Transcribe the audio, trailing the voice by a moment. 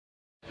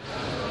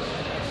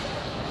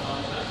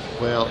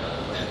Well,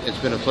 it's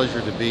been a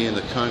pleasure to be in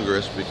the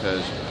Congress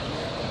because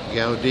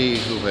Gaudi,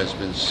 who has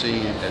been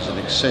seen as an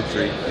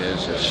eccentric,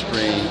 as a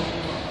strange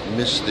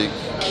mystic,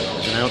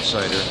 as an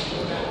outsider,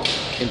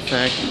 in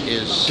fact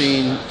is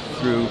seen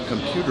through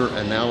computer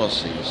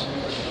analyses.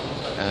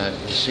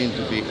 He seemed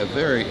to be a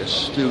very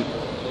astute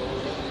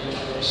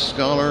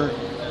scholar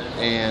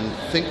and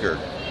thinker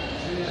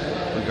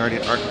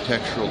regarding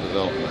architectural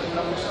development.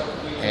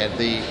 And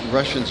the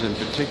Russians in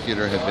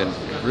particular have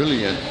been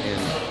brilliant in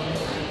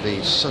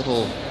the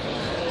subtle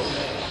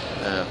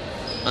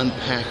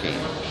unpacking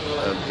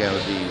of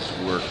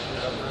Gaudi's work.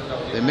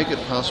 They make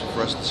it possible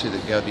for us to see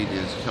that Gaudi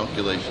did his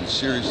calculations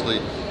seriously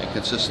and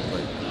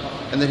consistently,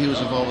 and that he was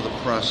involved with the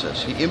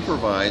process. He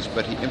improvised,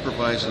 but he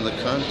improvised in the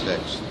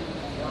context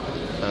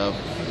of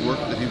work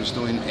that he was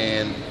doing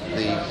and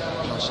the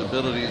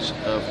possibilities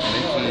of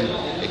making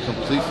a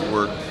complete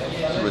work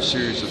through a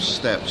series of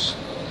steps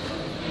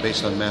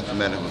based on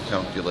mathematical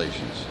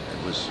calculations.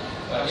 It was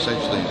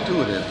essentially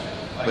intuitive,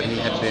 but he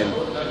had been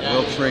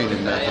well trained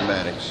in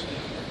mathematics.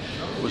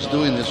 Was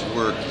doing this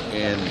work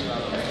in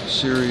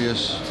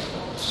serious,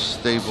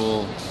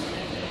 stable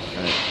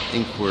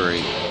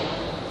inquiry,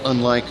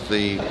 unlike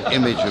the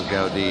image of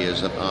Gaudi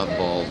as an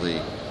oddball,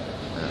 the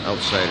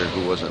outsider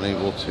who was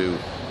unable to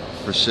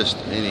persist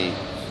in any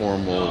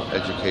formal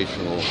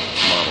educational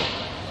model.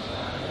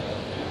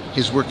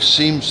 His work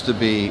seems to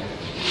be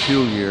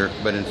peculiar,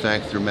 but in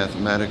fact through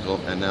mathematical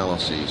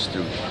analyses,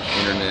 through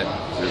internet,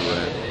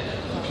 through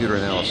computer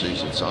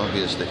analyses, it's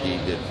obvious that he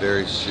did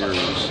very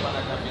serious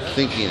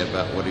thinking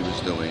about what he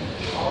was doing,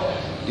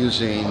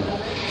 using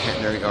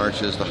catenary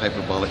arches, the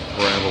hyperbolic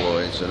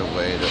paraboloids, in a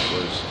way that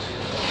was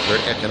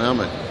very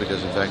economic,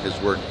 because in fact his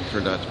work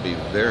turned out to be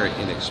very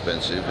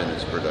inexpensive in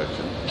its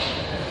production,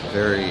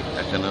 very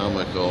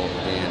economical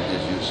in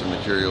his use of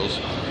materials,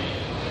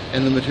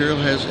 and the material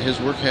his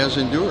work has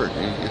endured.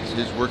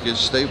 His work is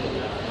stable.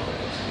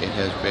 It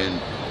has been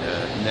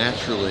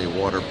naturally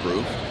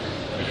waterproof.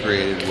 He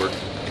created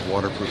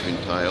waterproofing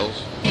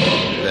tiles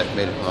that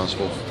made it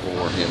possible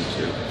for him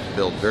to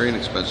build very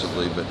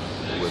inexpensively, but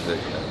with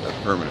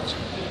a permanence,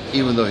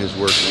 even though his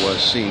work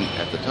was seen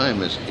at the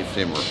time as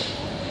ephemeral.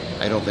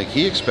 I don't think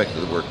he expected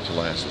the work to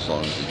last as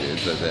long as it did,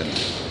 but then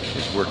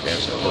his work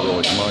as a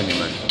heroic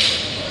monument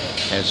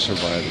has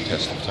survived the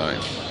test of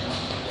time.